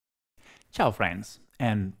Ciao friends,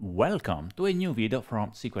 and welcome to a new video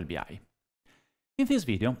from SQL BI. In this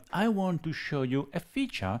video, I want to show you a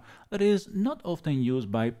feature that is not often used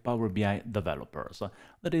by Power BI developers.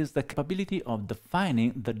 That is the capability of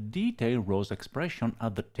defining the detailed rows expression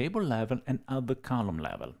at the table level and at the column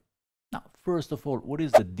level. Now, first of all, what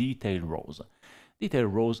is the detailed rows?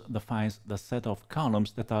 Detailed rows defines the set of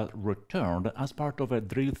columns that are returned as part of a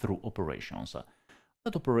drill-through operations.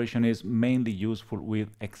 That operation is mainly useful with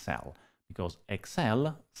Excel, because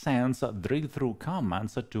Excel sends drill-through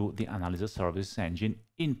commands to the analysis service engine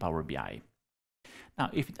in Power BI. Now,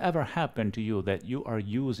 if it ever happened to you that you are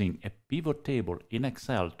using a pivot table in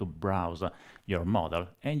Excel to browse your model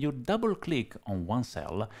and you double-click on one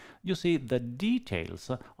cell, you see the details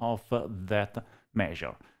of that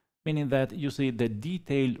measure, meaning that you see the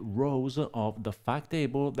detailed rows of the fact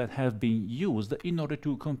table that have been used in order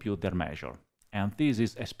to compute their measure. And this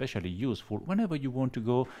is especially useful whenever you want to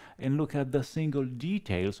go and look at the single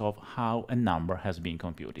details of how a number has been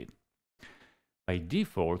computed. By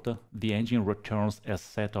default, the engine returns a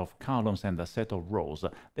set of columns and a set of rows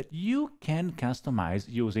that you can customize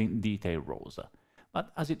using detailed rows.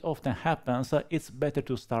 But as it often happens, it's better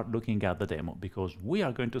to start looking at the demo, because we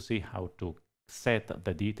are going to see how to set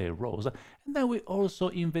the detailed rows, and then we also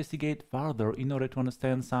investigate further in order to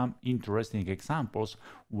understand some interesting examples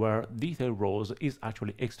where detailed rows is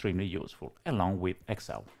actually extremely useful, along with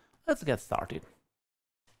Excel. Let's get started.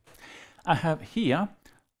 I have here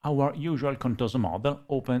our usual Contoso model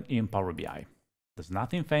open in Power BI. There's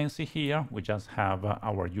nothing fancy here, we just have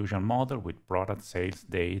our usual model with product, sales,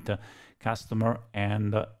 date, customer,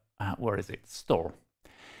 and store.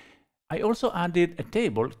 I also added a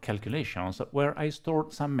table, calculations, where I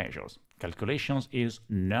stored some measures. Calculations is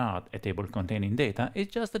not a table containing data,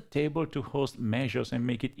 it's just a table to host measures and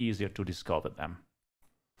make it easier to discover them.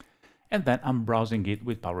 And then I'm browsing it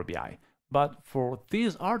with Power BI. But for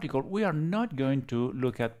this article, we are not going to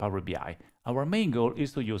look at Power BI. Our main goal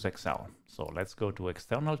is to use Excel. So let's go to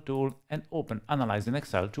External Tool and open Analyze in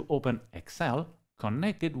Excel to open Excel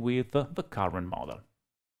connected with the current model.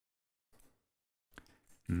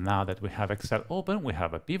 Now that we have Excel open, we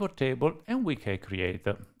have a pivot table, and we can create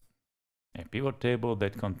a pivot table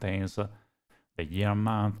that contains the year,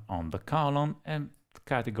 month on the column and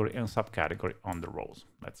category and subcategory on the rows.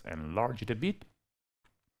 Let's enlarge it a bit.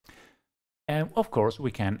 And of course,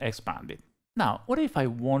 we can expand it. Now, what if I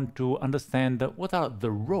want to understand what are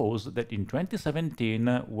the rows that in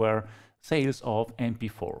 2017 were sales of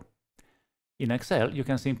MP4? In Excel, you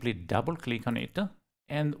can simply double-click on it,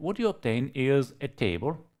 and what you obtain is a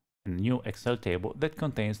table, a new Excel table that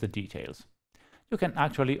contains the details. You can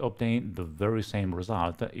actually obtain the very same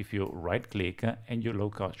result if you right-click and you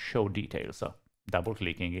look at Show Details.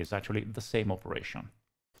 Double-clicking is actually the same operation.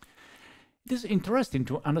 It is interesting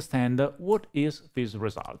to understand what is this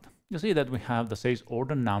result. You see that we have the sales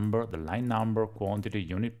order number, the line number, quantity,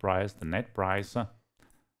 unit price, the net price,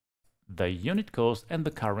 the unit cost, and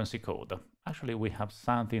the currency code. Actually, we have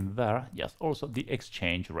something there, yes, also the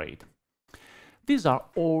exchange rate. These are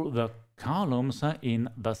all the columns in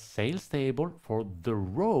the sales table for the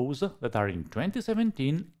rows that are in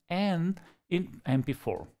 2017 and in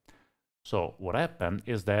MP4. So what happened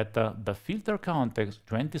is that the filter context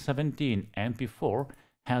 2017 MP4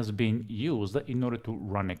 has been used in order to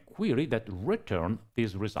run a query that returns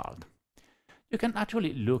this result. You can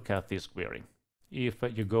actually look at this query. If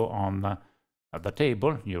you go on the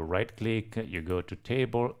table, you right-click, you go to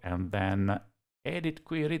table, and then edit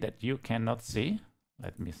query that you cannot see.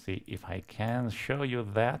 Let me see if I can show you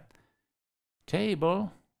that.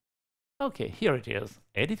 Table. Okay, here it is.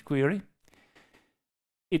 Edit query.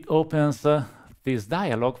 It opens this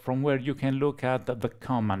dialog from where you can look at the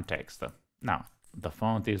command text. Now, the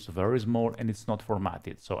font is very small and it's not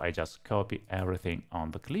formatted, so I just copy everything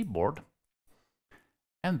on the clipboard.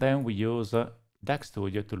 And then we use DAX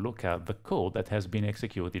Studio to look at the code that has been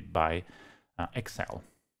executed by Excel.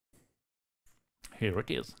 Here it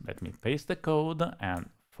is. Let me paste the code and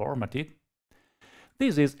format it.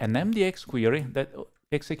 This is an MDX query that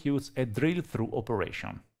executes a drill-through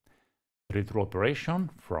operation. Drill-through operation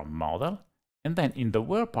from model, and then in the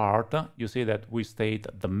where part, you see that we state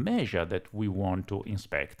the measure that we want to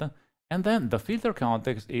inspect, and then the filter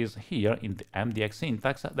context is here in the MDX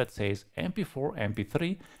syntax that says MP4,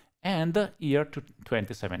 MP3, and year to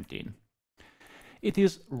 2017. It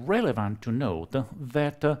is relevant to note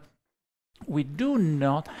that we do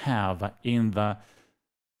not have in the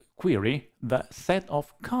query the set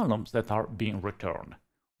of columns that are being returned.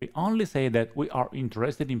 We only say that we are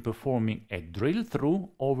interested in performing a drill through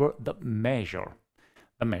over the measure.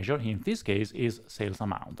 The measure in this case is sales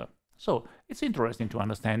amount. So it's interesting to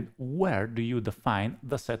understand where do you define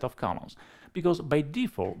the set of columns, because by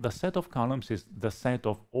default the set of columns is the set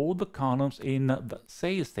of all the columns in the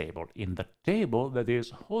sales table, in the table that is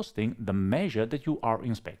hosting the measure that you are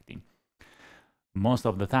inspecting. Most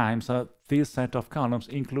of the times, this set of columns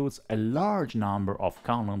includes a large number of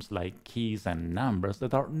columns like keys and numbers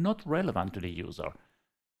that are not relevant to the user,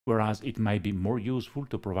 whereas it might be more useful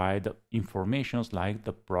to provide information like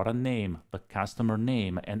the product name, the customer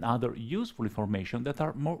name, and other useful information that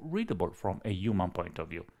are more readable from a human point of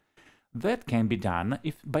view. That can be done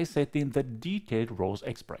by setting the detailed rows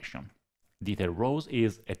expression. Detailed rows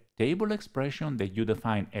is a table expression that you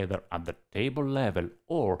define either at the table level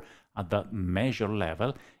or at the measure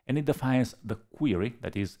level, and it defines the query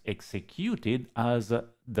that is executed as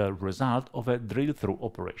the result of a drill-through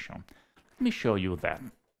operation. Let me show you that.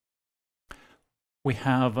 We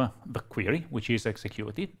have the query, which is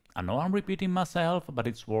executed. I know I'm repeating myself, but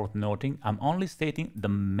it's worth noting I'm only stating the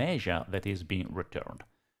measure that is being returned.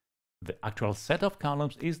 The actual set of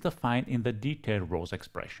columns is defined in the detailed rows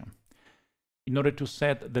expression. In order to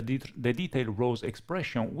set the detailed rows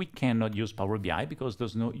expression, we cannot use Power BI because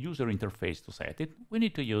there's no user interface to set it. We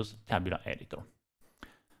need to use Tabular Editor.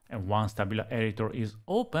 And once Tabular Editor is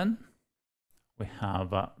open, we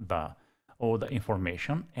have all the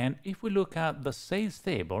information, and if we look at the sales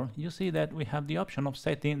table, you see that we have the option of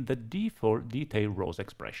setting the default detailed rows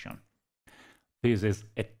expression. This is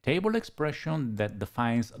a table expression that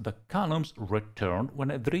defines the columns returned when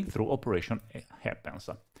a drill-through operation happens.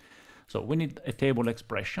 So we need a table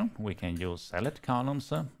expression. We can use select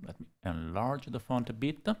columns. Let me enlarge the font a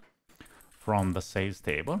bit from the sales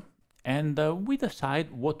table, and we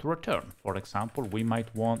decide what to return. For example, we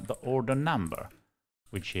might want the order number,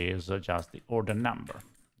 which is just the order number.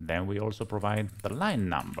 Then we also provide the line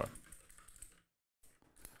number,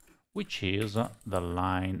 which is the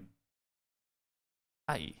line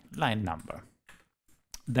number.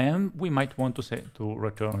 Then we might want to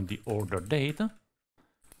return the order date,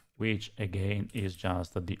 which again is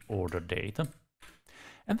just the order date.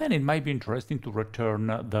 And then it might be interesting to return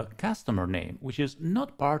the customer name, which is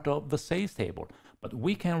not part of the sales table, but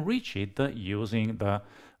we can reach it using the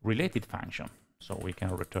related function. So we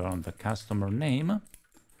can return the customer name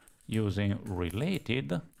using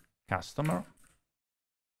related customer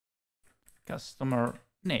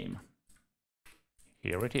name.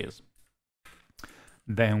 Here it is.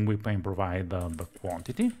 Then we can provide the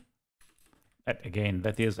quantity. Again,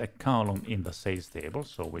 that is a column in the sales table,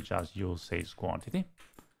 so we just use sales quantity.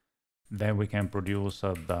 Then we can produce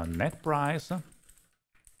the net price,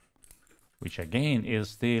 which again is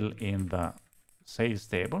still in the sales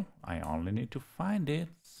table. I only need to find it,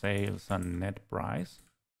 sales and net price.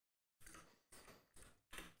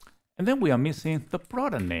 And then we are missing the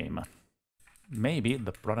product name. Maybe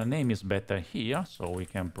the product name is better here, so we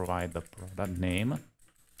can provide the product name,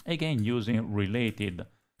 again using related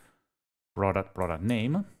product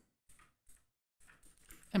name,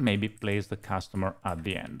 and maybe place the customer at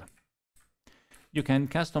the end. You can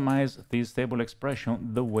customize this table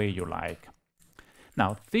expression the way you like.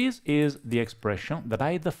 Now, this is the expression that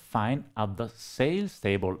I define at the sales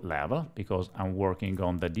table level, because I'm working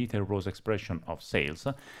on the detailed rows expression of sales,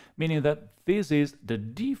 meaning that this is the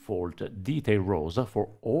default detailed rows for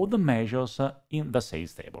all the measures in the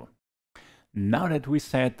sales table. Now that we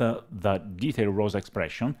set the detailed rows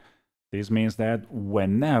expression, this means that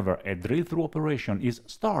whenever a drill-through operation is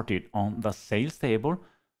started on the sales table,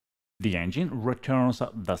 the engine returns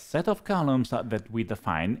the set of columns that we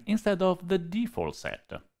define instead of the default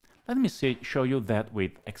set. Let me show you that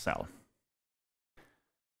with Excel.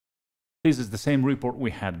 This is the same report we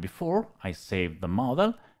had before. I saved the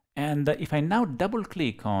model, and if I now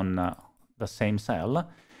double-click on the same cell,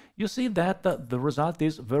 you see that the result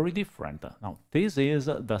is very different. Now, this is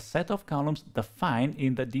the set of columns defined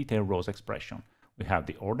in the detailed rows expression. We have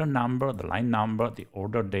the order number, the line number, the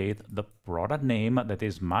order date, the product name that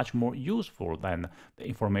is much more useful than the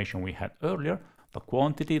information we had earlier, the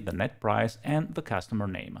quantity, the net price, and the customer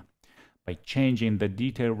name. By changing the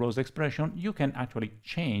detailed rows expression, you can actually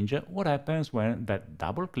change what happens when that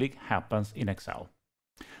double click happens in Excel.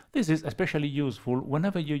 This is especially useful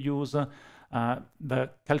whenever you use the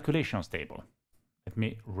calculations table. Let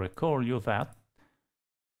me recall you that.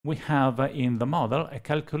 We have in the model a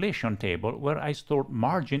calculation table where I store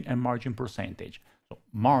margin and margin percentage. So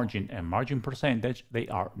margin and margin percentage, they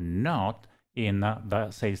are not in the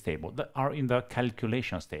sales table. They are in the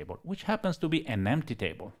calculations table, which happens to be an empty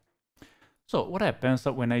table. So what happens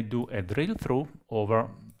when I do a drill through over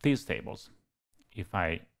these tables? If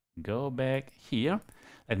I go back here,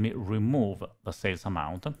 let me remove the sales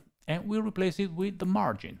amount and we replace it with the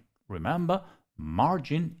margin. Remember,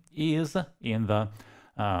 margin is in the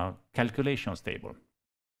calculations table.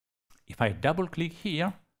 If I double click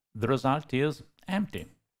here, the result is empty.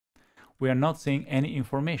 We are not seeing any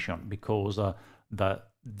information because the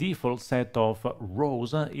default set of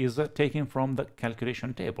rows is taken from the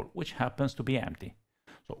calculation table, which happens to be empty.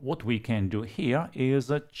 So what we can do here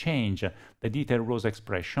is change the detail rows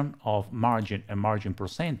expression of margin and margin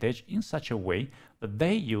percentage in such a way that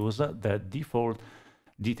they use the default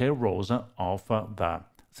detail rows of the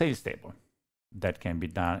sales table. That can be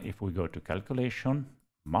done if we go to calculation,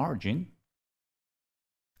 margin,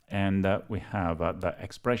 and we have the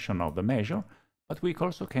expression of the measure, but we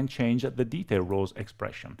also can change the detail rows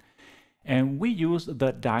expression. And we use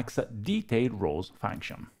the DAX detail rows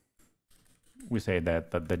function. We say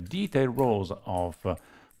that the detail rows of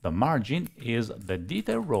the margin is the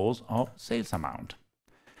detail rows of sales amount.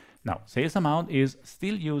 Now, sales amount is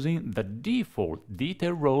still using the default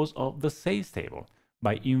detail rows of the sales table.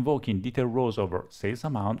 By invoking detail rows over sales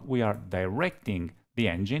amount, we are directing the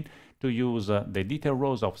engine to use the detail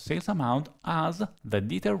rows of sales amount as the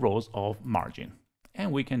detail rows of margin.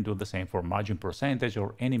 And we can do the same for margin percentage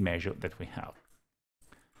or any measure that we have.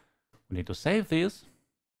 We need to save this,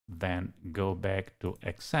 then go back to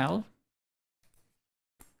Excel.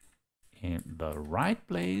 In the right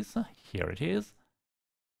place, here it is.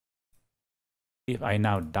 If I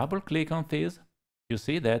now double click on this, you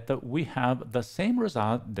see that we have the same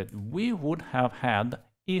result that we would have had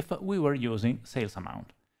if we were using sales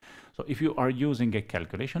amount. So if you are using a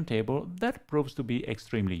calculation table, that proves to be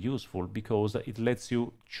extremely useful because it lets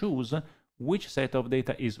you choose which set of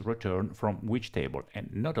data is returned from which table and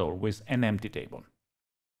not always an empty table.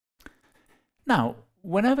 Now,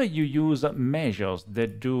 whenever you use measures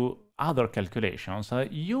that do other calculations,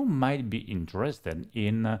 you might be interested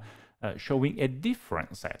in showing a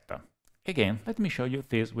different set. Again, let me show you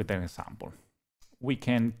this with an example. We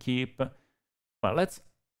can keep, well, let's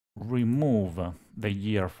remove the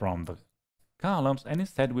year from the columns and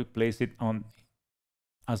instead we place it on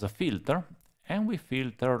as a filter, and we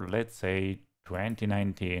filter, let's say,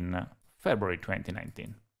 2019, February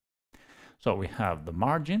 2019. So we have the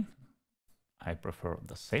margin. I prefer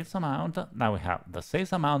the sales amount. Now we have the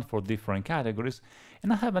sales amount for different categories,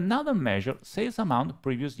 and I have another measure, sales amount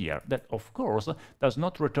previous year, that of course does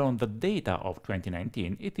not return the data of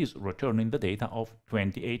 2019, it is returning the data of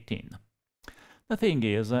 2018. The thing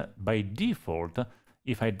is, by default,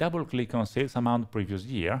 if I double click on sales amount previous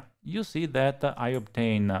year, you see that I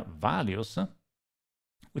obtain values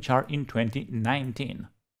which are in 2019.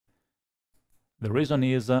 The reason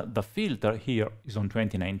is the filter here is on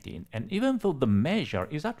 2019, and even though the measure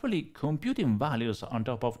is actually computing values on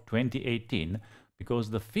top of 2018, because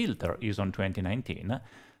the filter is on 2019,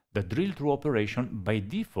 the drill through operation by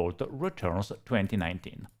default returns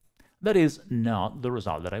 2019. That is not the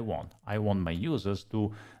result that I want. I want my users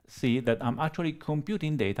to see that I'm actually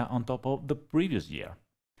computing data on top of the previous year.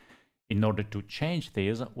 In order to change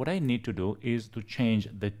this, what I need to do is to change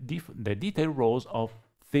the detail rows of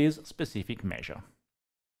this specific measure.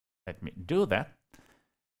 Let me do that.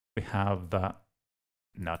 We have,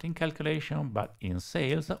 not in calculation, but in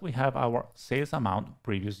sales, we have our sales amount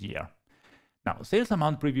previous year. Now, sales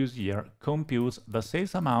amount previous year computes the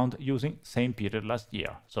sales amount using same period last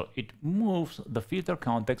year. So it moves the filter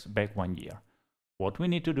context back 1 year. What we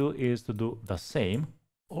need to do is to do the same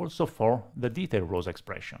also for the detail rows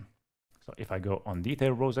expression. So if I go on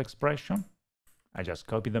detail rows expression, I just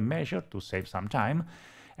copy the measure to save some time.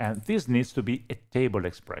 And this needs to be a table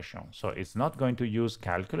expression. So it's not going to use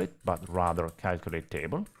calculate, but rather calculate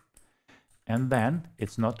table. And then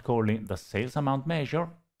it's not calling the sales amount measure.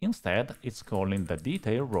 Instead, it's calling the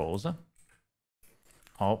detail rows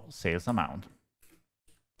of sales amount.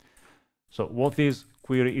 So what this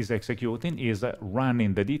query is executing is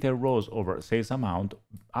running the detail rows over sales amount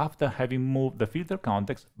after having moved the filter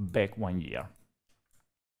context back 1 year.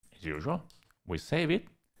 As usual, we save it.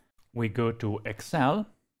 We go to Excel.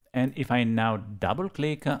 And if I now double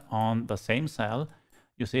click on the same cell,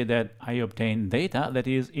 you see that I obtain data that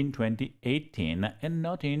is in 2018 and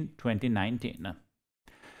not in 2019.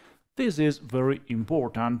 This is very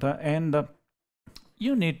important, and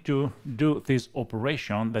you need to do this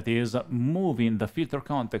operation, that is moving the filter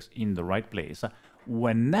context in the right place,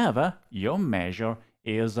 whenever your measure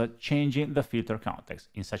is changing the filter context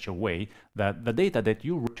in such a way that the data that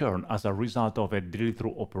you return as a result of a drill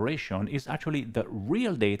through operation is actually the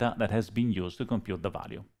real data that has been used to compute the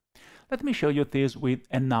value. Let me show you this with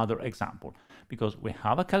another example, because we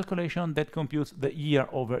have a calculation that computes the year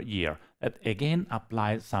over year that again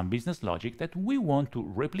applies some business logic that we want to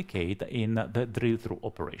replicate in the drill through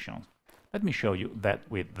operation. Let me show you that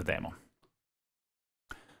with the demo.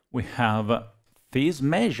 We have this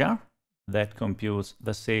measure that computes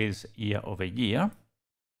the sales year over year,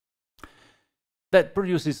 that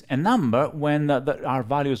produces a number when there are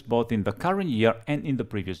values both in the current year and in the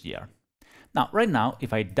previous year. Now, right now,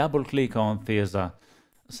 if I double click on this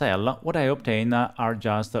cell, what I obtain are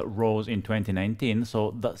just rows in 2019,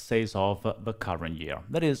 so the sales of the current year.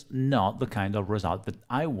 That is not the kind of result that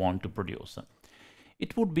I want to produce.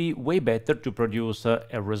 It would be way better to produce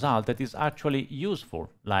a result that is actually useful,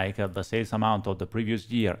 like the sales amount of the previous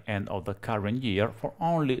year and of the current year for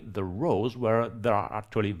only the rows where there are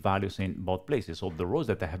actually values in both places, so the rows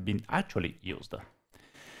that have been actually used.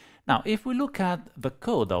 Now, if we look at the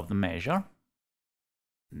code of the measure,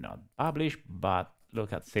 not publish, but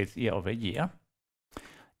look at sales year over year,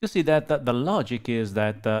 you see that the logic is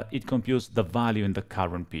that it computes the value in the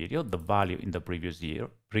current period, the value in the previous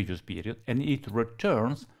period, and it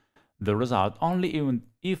returns the result only even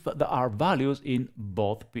if there are values in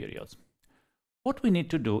both periods. What we need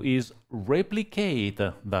to do is replicate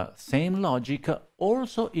the same logic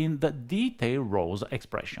also in the detail rows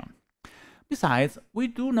expression. Besides, we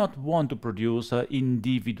do not want to produce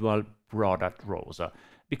individual product rows,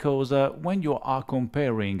 because when you are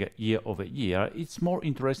comparing year over year, it's more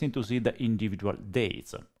interesting to see the individual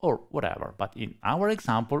dates or whatever. But in our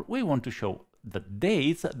example, we want to show the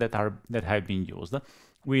dates that have been used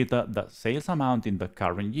with the sales amount in the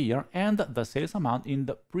current year and the sales amount in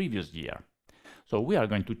the previous year. So we are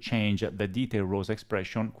going to change the detail rows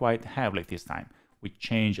expression quite heavily this time. We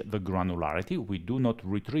change the granularity. We do not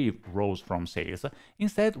retrieve rows from sales.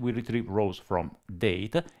 Instead, we retrieve rows from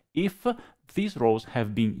date if these rows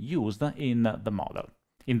have been used in the model,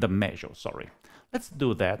 in the measure, sorry. Let's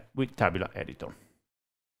do that with Tabular Editor.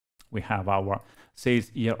 We have our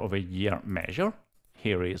sales year over year measure.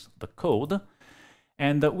 Here is the code.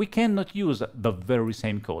 And we cannot use the very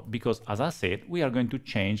same code because, as I said, we are going to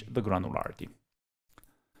change the granularity.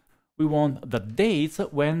 We want the dates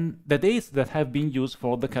that have been used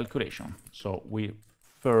for the calculation. So we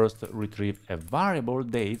first retrieve a variable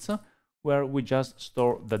dates where we just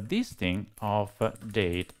store the distinct of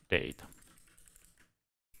date.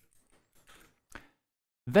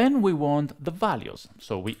 Then we want the values.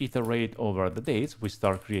 So we iterate over the dates. We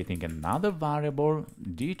start creating another variable,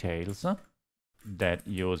 details, that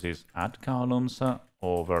uses add columns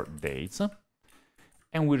over dates.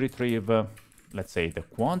 And we retrieve, let's say, the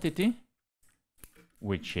quantity,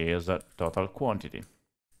 which is total quantity.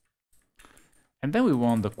 And then we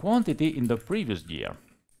want the quantity in the previous year,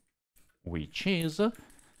 which is, we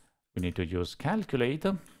need to use calculate,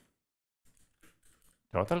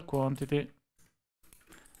 total quantity,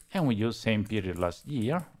 and we use same period last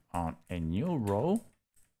year on a new row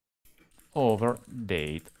over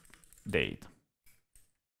date.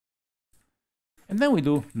 And then we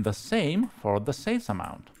do the same for the sales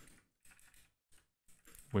amount.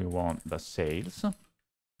 We want the sales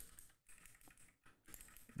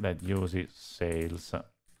that uses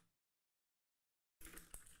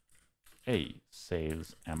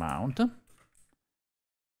sales amount,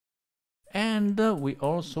 and we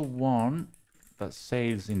also want the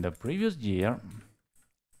sales in the previous year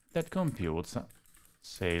that computes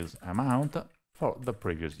sales amount for the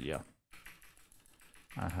previous year.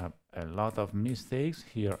 I have a lot of mistakes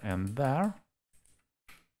here and there.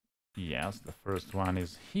 Yes, the first one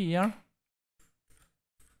is here.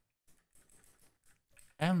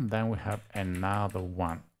 And then we have another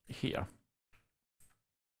one here.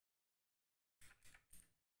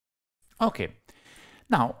 Okay,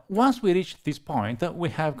 now once we reach this point, we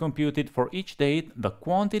have computed for each date the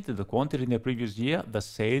quantity in the previous year, the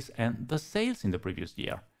sales, and the sales in the previous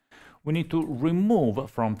year. We need to remove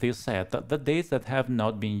from this set the dates that have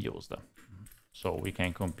not been used. So we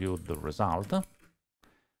can compute the result,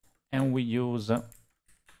 and we use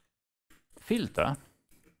filter.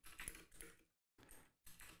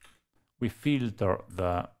 We filter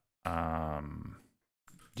the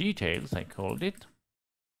details, I called it.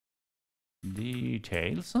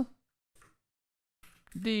 Details.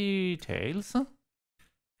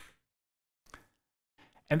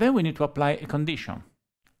 And then we need to apply a condition.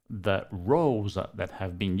 The rows that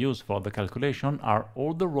have been used for the calculation are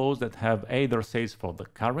all the rows that have either sales for the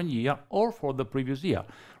current year or for the previous year.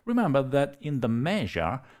 Remember that in the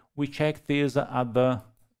measure, we check this at the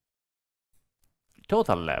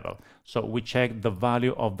total level. So we check the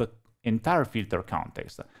value of the entire filter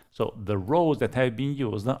context. So the rows that have been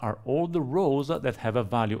used are all the rows that have a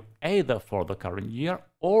value either for the current year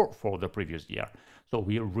or for the previous year. So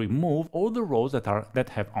we remove all the rows that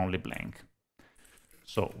have only blank.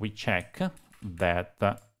 So we check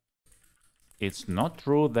that it's not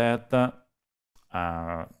true that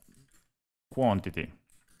quantity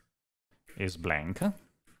is blank,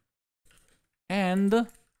 and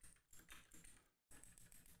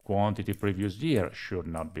quantity previous year should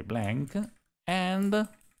not be blank, and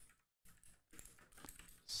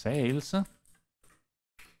sales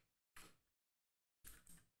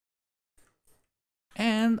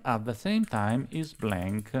and at the same time is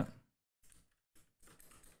blank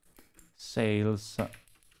sales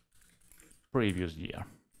previous year.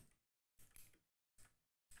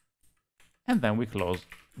 And then we close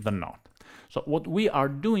the knot. So what we are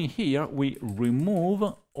doing here, we remove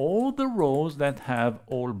all the rows that have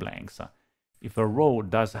all blanks. If a row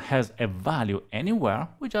has a value anywhere,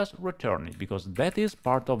 we just return it, because that is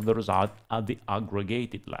part of the result at the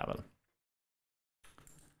aggregated level.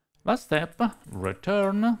 Last step,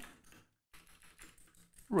 return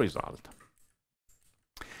result.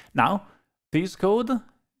 Now, this code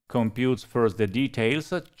computes first the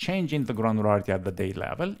details, changing the granularity at the date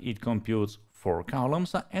level. It computes 4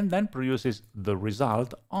 columns and then produces the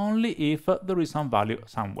result only if there is some value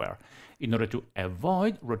somewhere, in order to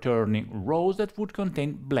avoid returning rows that would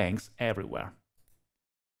contain blanks everywhere.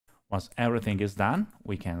 Once everything is done,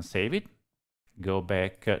 we can save it, go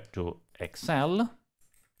back to Excel,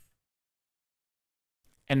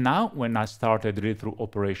 and now when I start a drill-through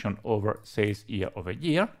operation over sales year over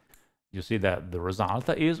year, you see that the result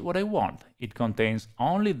is what I want. It contains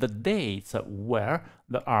only the dates where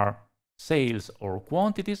there are sales or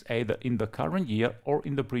quantities either in the current year or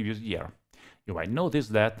in the previous year. You might notice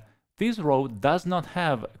that this row does not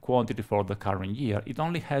have a quantity for the current year, it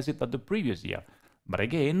only has it at the previous year. But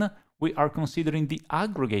again, we are considering the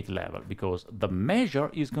aggregate level, because the measure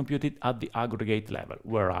is computed at the aggregate level,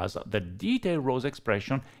 whereas the detail rows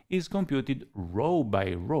expression is computed row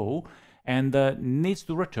by row and needs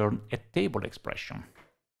to return a table expression.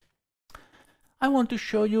 I want to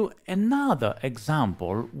show you another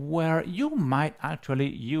example where you might actually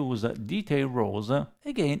use detail rows,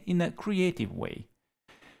 again in a creative way.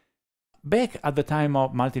 Back at the time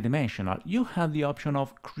of multidimensional, you had the option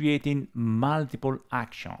of creating multiple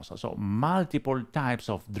actions, so multiple types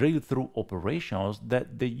of drill-through operations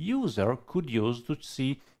that the user could use to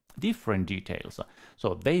see different details.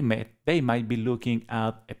 So they might be looking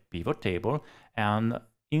at a pivot table and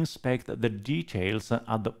inspect the details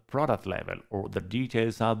at the product level or the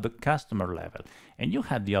details at the customer level. And you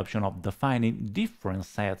had the option of defining different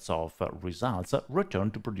sets of results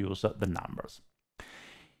returned to produce the numbers.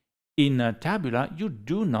 In Tabular, you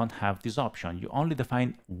do not have this option. You only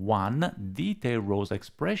define one detail rows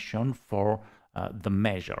expression for the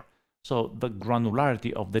measure. So the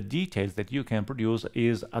granularity of the details that you can produce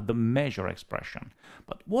is at the measure expression.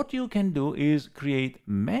 But what you can do is create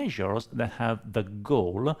measures that have the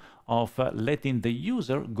goal of letting the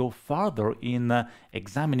user go further in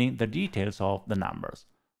examining the details of the numbers.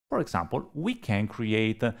 For example, we can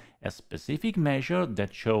create a specific measure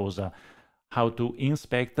that shows how to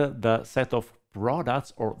inspect the set of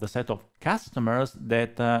products or the set of customers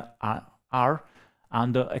that are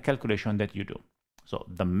under a calculation that you do. So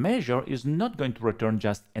the measure is not going to return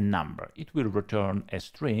just a number. It will return a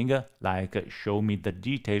string like show me the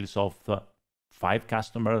details of 5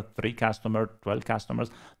 customers, 3 customers, 12 customers,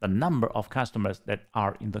 the number of customers that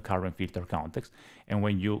are in the current filter context. And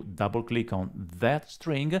when you double click on that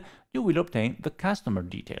string, you will obtain the customer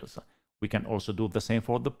details. We can also do the same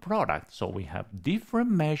for the product. So we have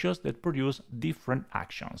different measures that produce different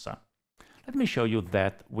actions. Let me show you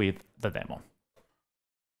that with the demo.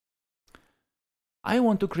 I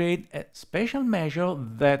want to create a special measure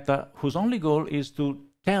that whose only goal is to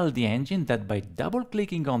tell the engine that by double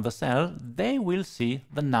clicking on the cell, they will see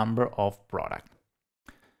the number of product.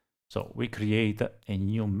 So we create a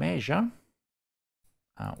new measure.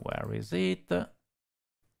 Where is it?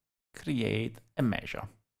 Create a measure.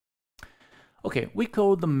 Okay, we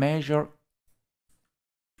call the measure,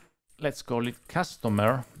 let's call it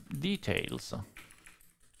customer details.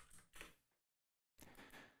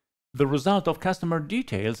 The result of customer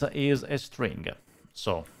details is a string.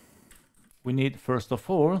 So we need, first of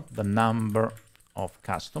all, the number of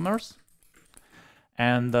customers.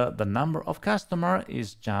 And the number of customer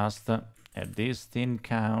is just a distinct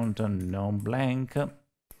count, non-blank,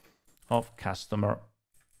 of customer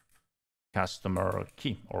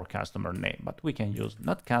key or customer name. But we can use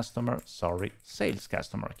not customer, sorry, sales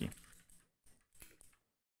customer key.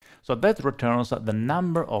 So that returns the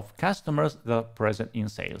number of customers that are present in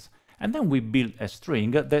sales. And then we build a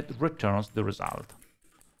string that returns the result.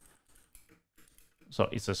 So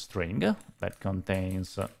it's a string that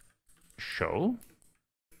contains show,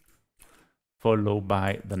 followed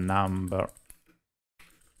by the number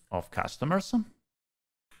of customers,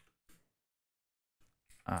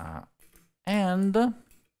 and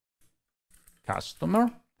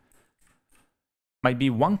customer. Might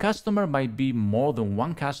be one customer, might be more than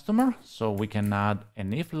one customer. So we can add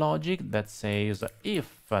an if logic that says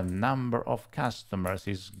if a number of customers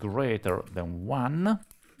is greater than 1,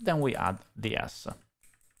 then we add the s.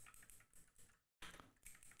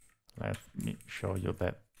 Let me show you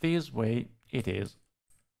that this way it is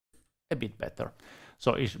a bit better.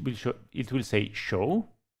 So it will say show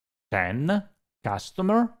 10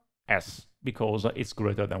 customer s, because it's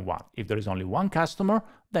greater than 1. If there is only one customer,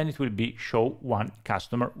 then it will be show one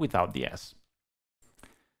customer without the s.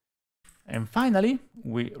 And finally,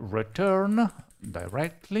 we return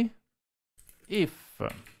directly if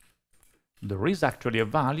there is actually a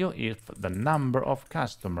value, if the number of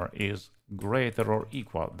customer is greater or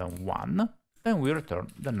equal than 1, then we return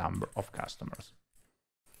the number of customers.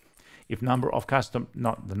 If number of customer,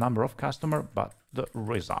 not the number of customer, but the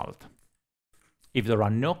result. If there are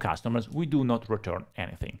no customers, we do not return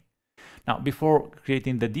anything. Now, before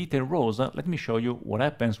creating the detail rows, let me show you what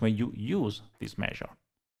happens when you use this measure.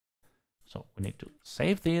 So we need to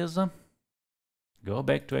save this, go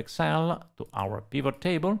back to Excel, to our pivot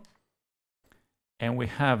table, and we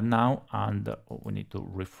have now, and we need to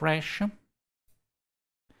refresh.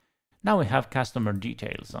 Now we have customer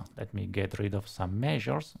details. Let me get rid of some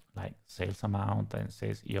measures like sales amount and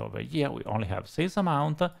sales year over year. We only have sales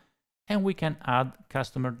amount, and we can add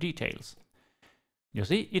customer details. You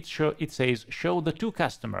see, it says show the 2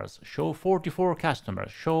 customers, show 44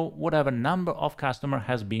 customers, show whatever number of customer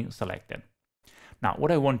has been selected. Now,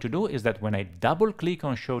 what I want to do is that when I double click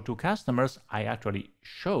on show 2 customers, I actually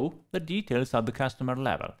show the details at the customer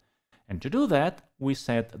level. And to do that, we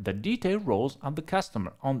set the detail rows at the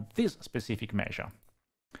customer on this specific measure.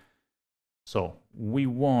 So we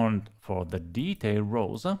want for the detail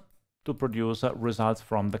rows to produce results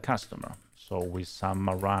from the customer. So we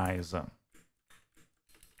summarize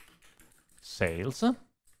sales,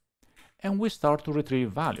 and we start to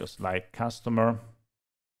retrieve values like customer,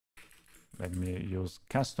 let me use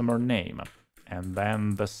customer name, and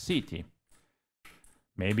then the city.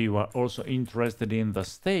 Maybe we're also interested in the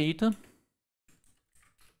state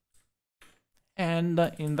and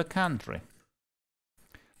in the country.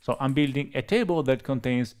 So I'm building a table that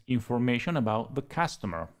contains information about the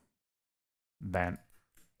customer. Then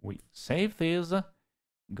we save this,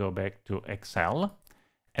 go back to Excel,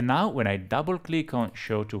 and now when I double click on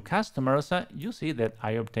show 2 customers, you see that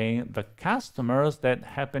I obtain the customers that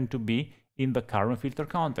happen to be in the current filter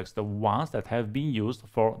context, the ones that have been used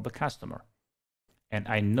for the customer. And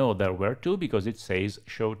I know there were 2 because it says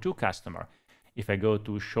show 2 customer. If I go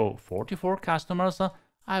to show 44 customers,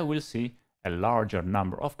 I will see a larger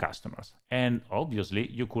number of customers. And obviously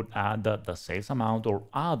you could add the sales amount or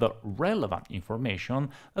other relevant information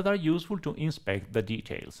that are useful to inspect the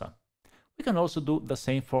details. We can also do the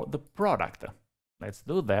same for the product. Let's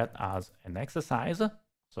do that as an exercise.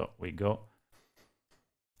 So we go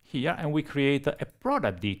here and we create a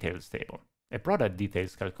product details table, a product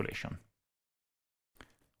details calculation.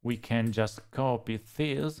 We can just copy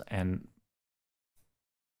this and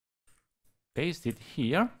paste it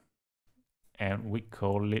here, and we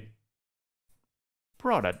call it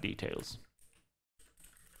product details.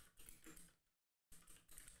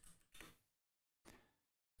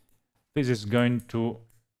 This is going to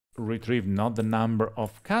retrieve not the number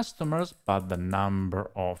of customers, but the number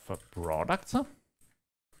of products. Oh,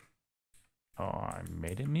 I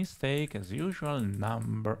made a mistake as usual,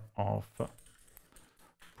 number of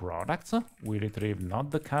products. We retrieve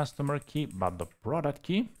not the customer key, but the product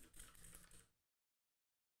key.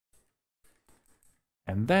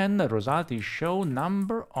 And then the result is show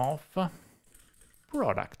number of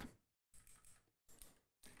product.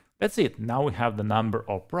 That's it. Now we have the number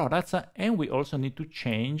of products, and we also need to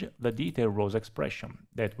change the detail rows expression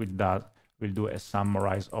that will do a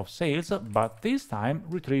summarize of sales, but this time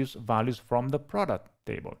retrieves values from the product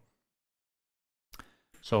table.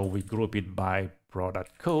 So we group it by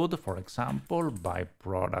product code, for example, by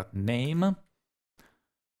product name.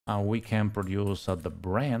 We can produce the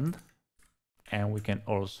brand, and we can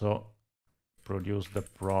also produce the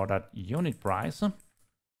product unit price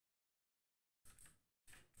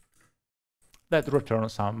that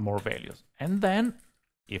returns some more values. And then,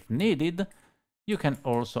 if needed, you can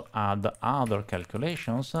also add other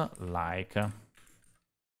calculations like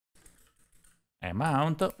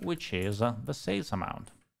amount, which is the sales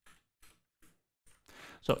amount.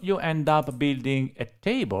 So you end up building a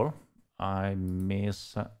table. I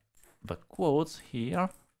miss the quotes here,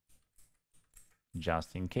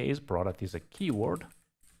 just in case product is a keyword.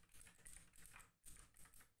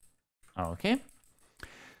 Okay.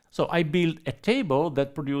 So I build a table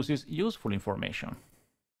that produces useful information.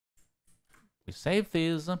 We save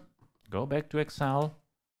this, go back to Excel,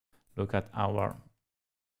 look at our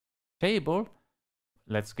table.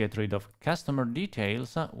 Let's get rid of customer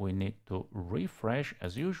details. We need to refresh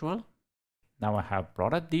as usual. Now I have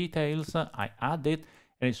product details. I add it,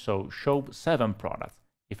 and it show 7 products.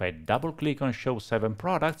 If I double click on show 7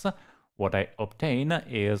 products, what I obtain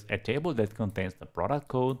is a table that contains the product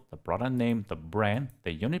code, the product name, the brand,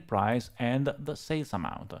 the unit price, and the sales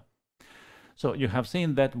amount. So you have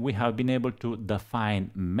seen that we have been able to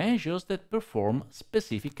define measures that perform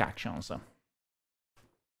specific actions.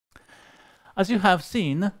 As you have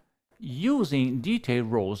seen, using detail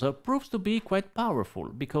rows proves to be quite powerful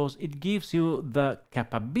because it gives you the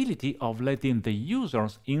capability of letting the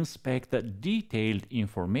users inspect detailed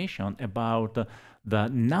information about the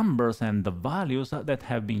numbers and the values that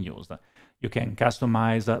have been used. You can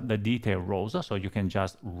customize the detail rows, so you can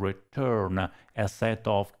just return a set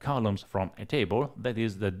of columns from a table. That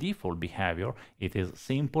is the default behavior. It is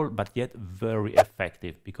simple but yet very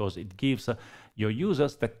effective because it gives your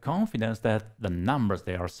users the confidence that the numbers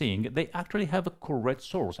they are seeing, they actually have a correct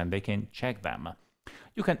source and they can check them.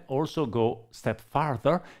 You can also go a step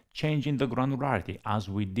further, changing the granularity as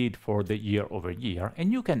we did for the year over year,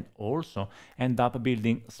 and you can also end up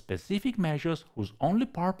building specific measures whose only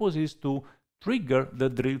purpose is to trigger the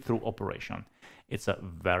drill through operation. It's a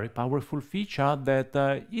very powerful feature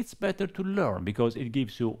that it's better to learn because it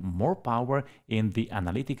gives you more power in the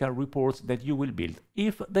analytical reports that you will build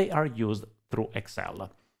if they are used through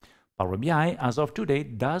Excel. Power BI, as of today,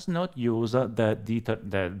 does not use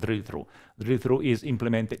the drill through. Drill through is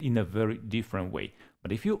implemented in a very different way.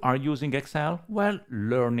 But if you are using Excel, well,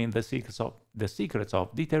 learning the secrets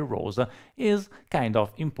of detail rows is kind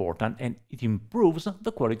of important, and it improves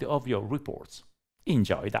the quality of your reports.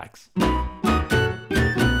 Enjoy DAX!